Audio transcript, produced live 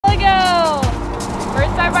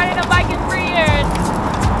time riding a bike in 3 years.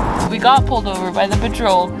 We got pulled over by the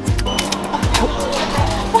patrol.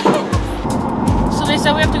 So they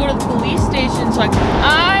said we have to go to the police station, so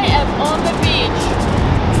I am on the beach.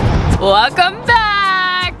 Welcome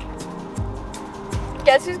back!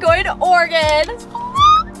 Guess who's going to Oregon?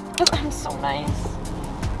 I'm so nice.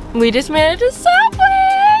 We just made it to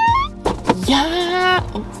Subway! Yeah!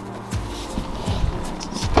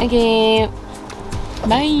 Okay.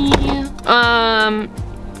 Bye.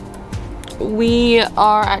 We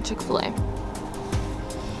are at Chick-fil-A.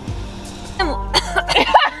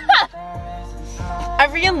 I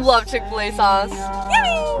freaking love Chick-fil-A sauce.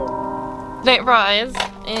 Night fries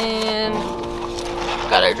and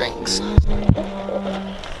got our drinks. Woo!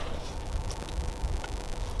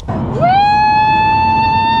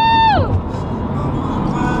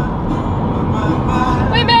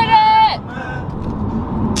 We made it!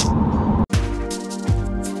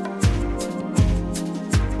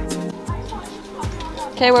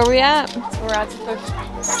 Okay, where are we at? We're at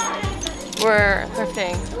We're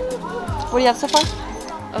thrifting. What do you have so far?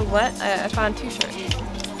 Oh, what? I found 2 shirts.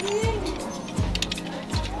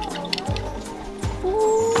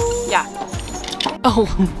 Yeah. Oh.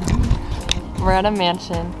 We're at a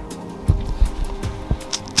mansion.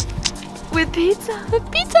 With pizza. With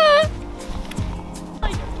pizza!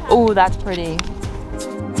 Oh, that's pretty.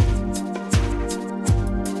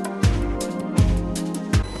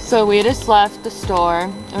 So we just left the store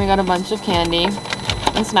and we got a bunch of candy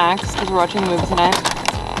and snacks because we're watching a movie tonight.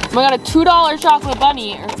 We got a $2 chocolate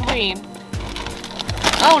bunny, or 3.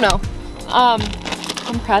 Oh no.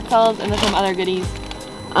 Some pretzels and then some other goodies.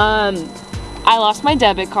 I lost my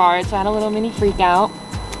debit card, so I had a little mini freak out.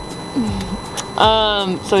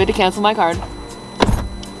 So we had to cancel my card.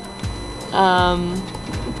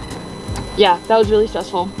 Yeah, that was really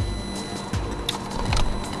stressful.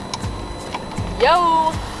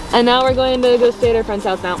 Yo! And now we're going to go stay at our friend's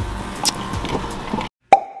house now.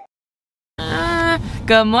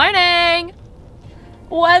 Good morning!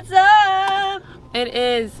 What's up? It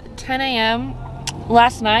is 10 a.m.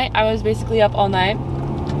 Last night, I was basically up all night.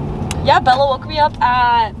 Yeah, Bella woke me up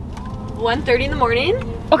at 1:30 in the morning.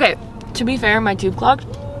 Okay, to be fair, my tube clogged.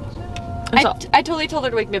 I totally told her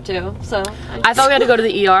to wake me up too, so. I thought we had to go to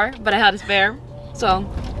the ER, but I had a spare, so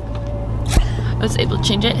I was able to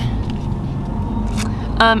change it.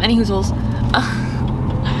 Any hoozles.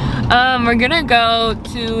 We're gonna go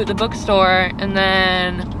to the bookstore and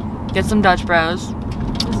then get some Dutch Bros.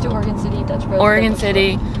 Let's do Oregon City, Dutch Bros. Oregon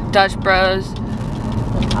City, Dutch Bros,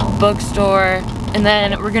 bookstore, and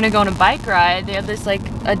then we're gonna go on a bike ride. They have this like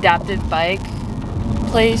adapted bike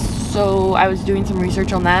place, so I was doing some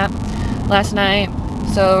research on that last night.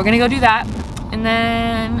 So we're gonna go do that, and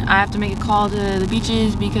then I have to make a call to the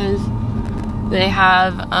beaches because they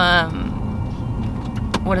have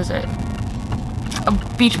what is it? A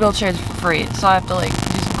beach wheelchair is for free, so I have to like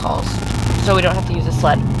do some calls so we don't have to use a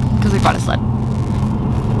sled because we bought a sled.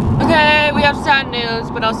 Okay, we have sad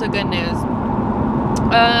news, but also good news.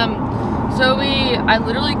 So I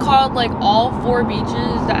literally called like all 4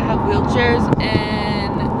 beaches that have wheelchairs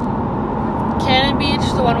in Cannon Beach,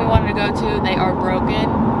 the one we wanted to go to. They are broken,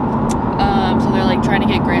 so they're like trying to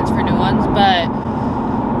get grants for new ones, but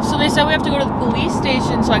so they said we have to go to the police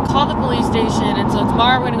station, so I called the police station, and so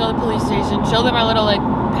tomorrow we're gonna go to the police station, show them our little like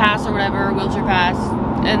pass or whatever, wheelchair pass,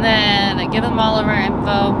 and then give them all of our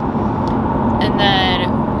info, and then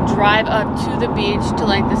drive up to the beach to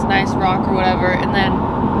like this nice rock or whatever, and then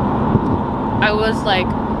I was like,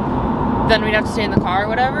 then we'd have to stay in the car or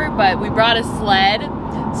whatever, but we brought a sled,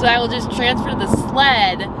 so I will just transfer the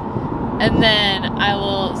sled, and then I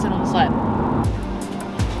will sit on the sled.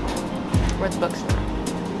 Where's the bookstore?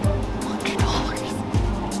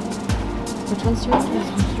 Which one's $200? This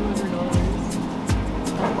one's $200.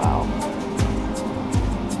 Oh wow.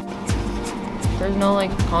 There's no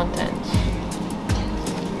like content.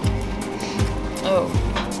 Oh.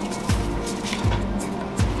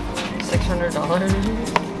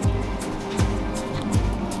 $600.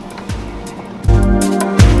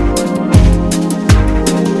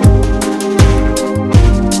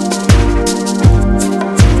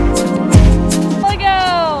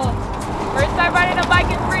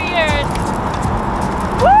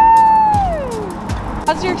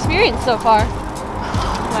 How's your experience so far?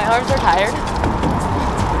 My arms are tired.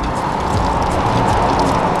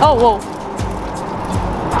 Oh, whoa.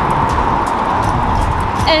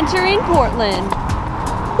 Entering Portland.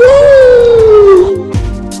 Woo!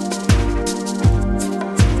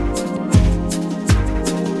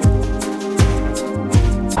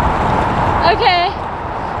 Okay,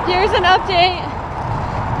 here's an update.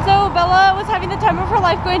 So Bella was having the time of her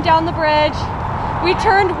life going down the bridge. We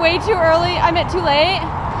turned way too early, I meant too late.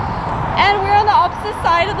 And we're on the opposite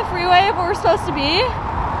side of the freeway of where we're supposed to be.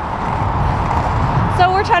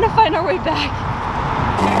 So we're trying to find our way back.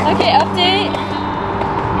 Okay, update.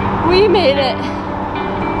 We made it.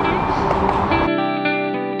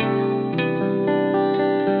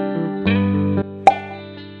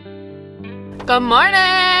 Good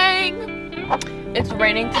morning! It's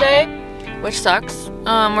raining today, which sucks.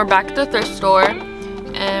 We're back at the thrift store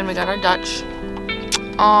and we got our Dutch.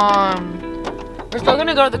 We're still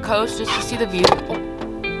gonna go to the coast just to see the view.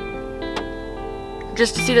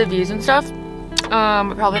 Just to see the views and stuff.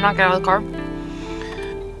 But probably not get out of the car.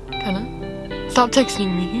 Kinda. Stop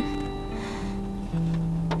texting me.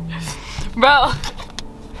 Bro.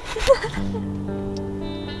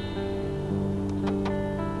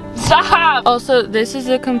 Stop! Also, this is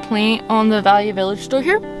a complaint on the Value Village store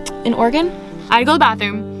here in Oregon. I had to go to the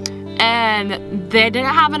bathroom and they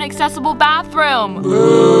didn't have an accessible bathroom.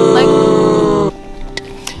 Like,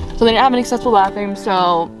 so they didn't have an accessible bathroom,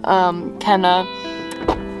 so Kenna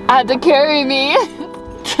had to carry me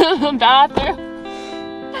to the bathroom.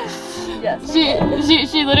 Yes.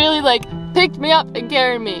 She literally like picked me up and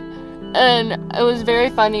carried me. And it was very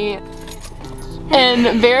funny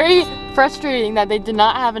and very frustrating that they did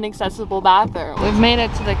not have an accessible bathroom. We've made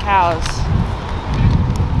it to the cows.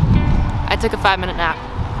 I took a 5-minute nap.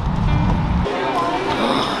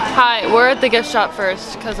 Hi, we're at the gift shop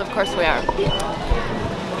first, because of course we are.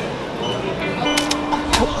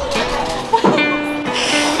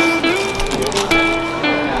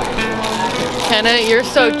 Kenna, you're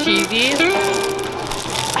so cheesy.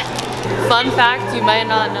 Fun fact you might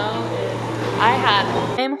not know. I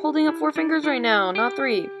am holding up 4 fingers right now, not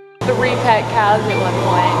 3. 3 pet cows at one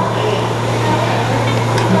point.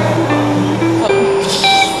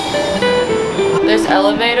 This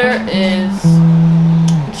elevator is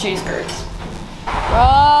cheese curds.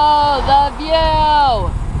 Bro, the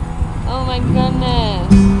view! Oh my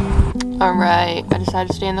goodness. Alright, I decided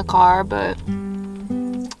to stay in the car, but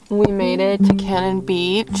we made it to Cannon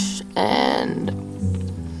Beach, and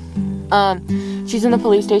she's in the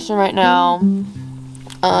police station right now,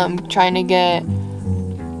 trying to get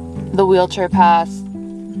the wheelchair pass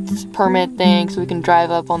permit thing so we can drive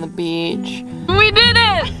up on the beach. We did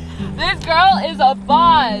it! This girl is a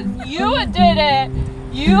boss. You did it.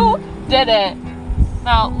 You did it.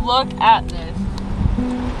 Now look at this.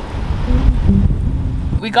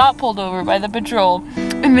 We got pulled over by the patrol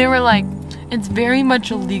and they were like, it's very much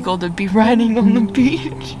illegal to be riding on the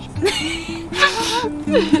beach.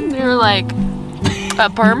 They were like, a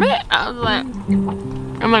permit? I was like,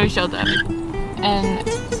 I'm gonna show them. And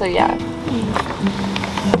so yeah.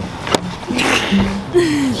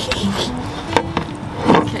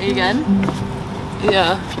 Okay, you good?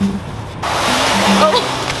 Yeah. Oh.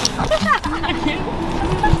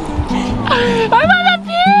 I'm on the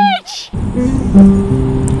beach!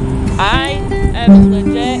 I am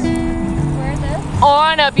legit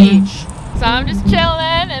on a beach. So I'm just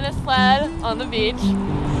chilling in a sled on the beach.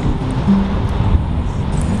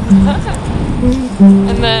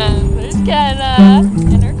 And then there's Kenna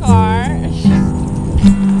in her car.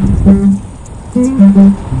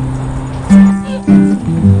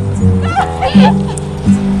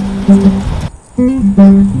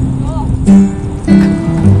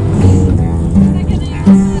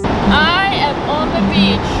 I am on the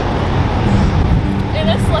beach in a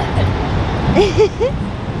sled.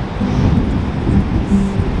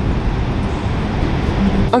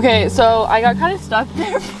 Okay, so I got kind of stuck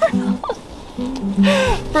there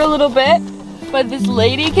for a little bit, but this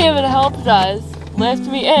lady came and helped us, lift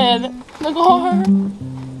me in the car,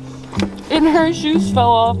 and her shoes fell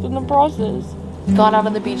off in the process. Got out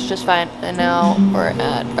on the beach just fine, and now we're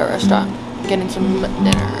at a restaurant getting some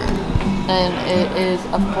dinner, and it is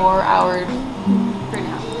a 4-hour,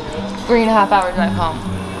 3.5 hour drive home.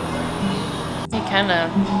 Hey Kenna,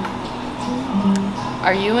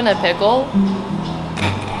 are you in a pickle?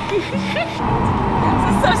 This is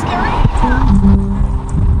so scary.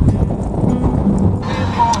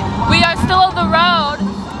 We are still on the road,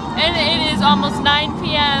 and it is almost 9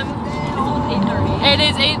 p.m. It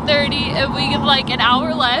is 8:30, and we have like an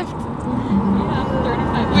hour left.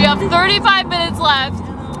 We have 35 minutes left,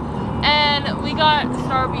 and we got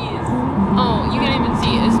Starbucks. Oh, you can't even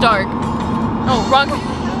see. It's dark. Oh, wrong.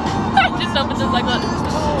 I just opened this like that.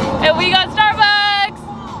 And we got Starbucks.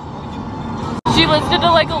 She listened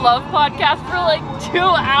to like a love podcast for like 2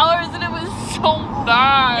 hours, and it was so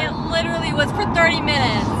bad. It literally was for 30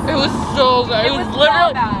 minutes. It was so good. It was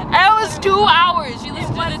literally bad. It was 2 hours. She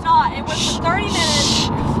listened to it. Not. It was for 30 minutes.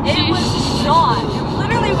 It was not. It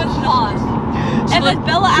literally was not. And then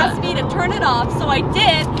Bella asked me to turn it off, so I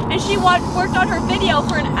did, and she worked on her video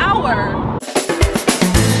for an hour.